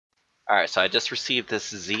Alright, so I just received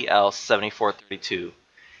this ZL7432,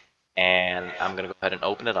 and I'm going to go ahead and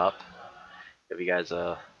open it up, give you guys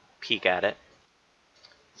a peek at it.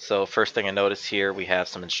 So first thing I notice here, we have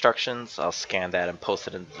some instructions. I'll scan that and post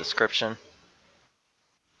it in the description.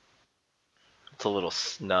 It's a little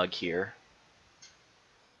snug here.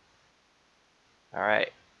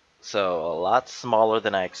 Alright, so a lot smaller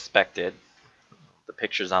than I expected. The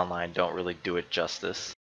pictures online don't really do it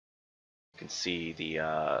justice. You can see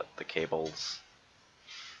the cables.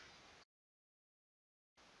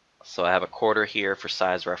 So I have a quarter here for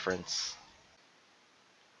size reference.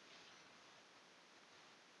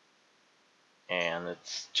 And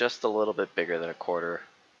it's just a little bit bigger than a quarter.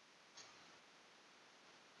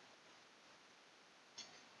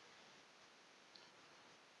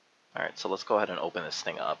 Alright, so let's go ahead and open this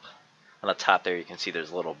thing up. On the top there you can see there's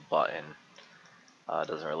a little button. It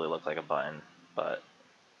doesn't really look like a button, but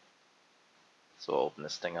so we'll open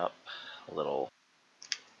this thing up a little,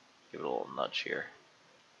 give it a little nudge here.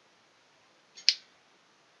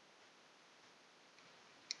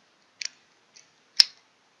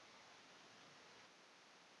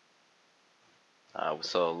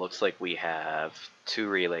 So it looks like we have two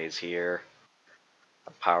relays here,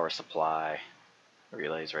 a power supply,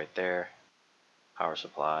 relays right there, power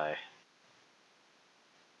supply.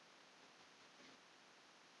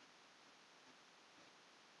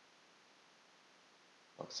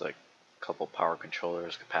 Looks like a couple power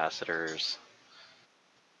controllers, capacitors,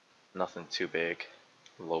 nothing too big,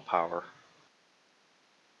 low power.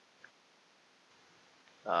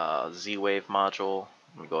 Z-Wave module.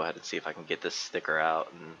 Let me go ahead and see if I can get this sticker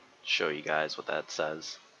out and show you guys what that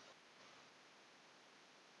says.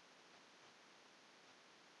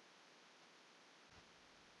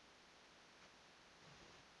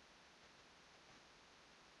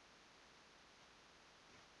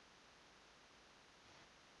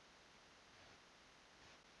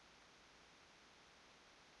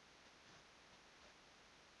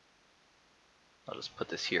 I'll just put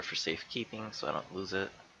this here for safekeeping so I don't lose it.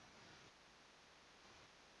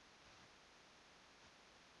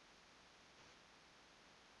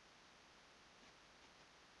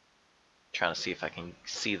 Trying to see if I can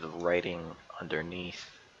see the writing underneath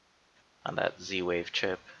on that Z-Wave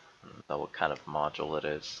chip. That what kind of module it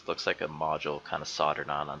is. Looks like a module kind of soldered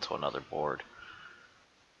on onto another board.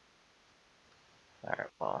 Alright,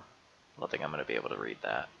 well, I don't think I'm going to be able to read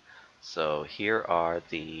that. So here are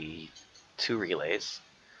the two relays.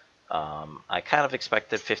 I kind of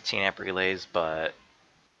expected 15 amp relays, but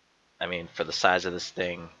I mean, for the size of this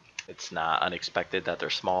thing, it's not unexpected that they're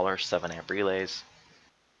smaller, 7 amp relays.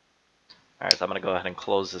 Alright, so I'm going to go ahead and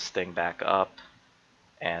close this thing back up,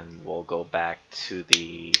 and we'll go back to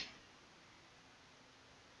the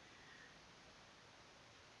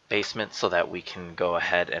basement so that we can go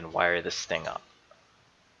ahead and wire this thing up.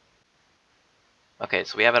 Okay,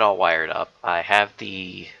 so we have it all wired up. I have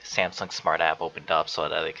the Samsung Smart app opened up so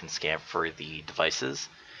that I can scan for the devices.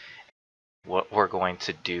 What we're going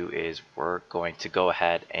to do is we're going to go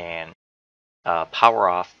ahead and power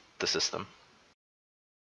off the system.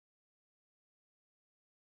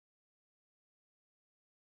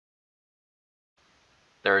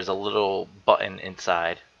 There is a little button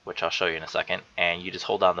inside, which I'll show you in a second, and you just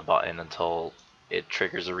hold down the button until it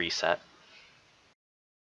triggers a reset.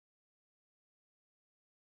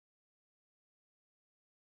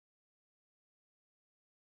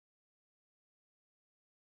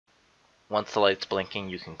 Once the light's blinking,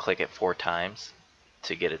 you can click it 4 times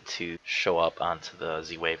to get it to show up onto the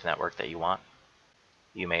Z-Wave network that you want.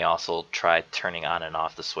 You may also try turning on and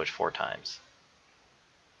off the switch 4 times.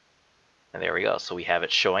 And there we go, so we have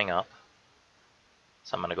it showing up.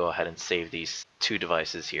 So I'm going to go ahead and save these two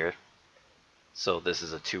devices here. So this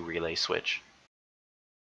is a 2 relay switch.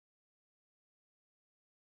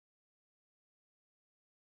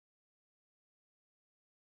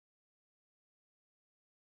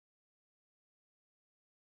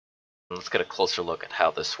 Let's get a closer look at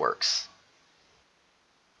how this works.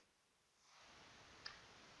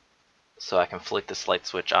 So I can flick this light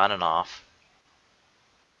switch on and off,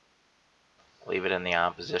 leave it in the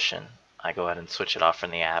on position. I go ahead and switch it off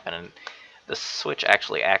from the app, and the switch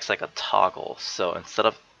actually acts like a toggle. So instead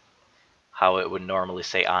of how it would normally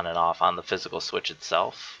say on and off on the physical switch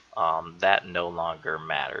itself, that no longer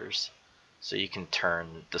matters. So you can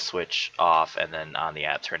turn the switch off and then on the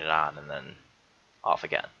app turn it on and then off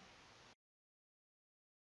again.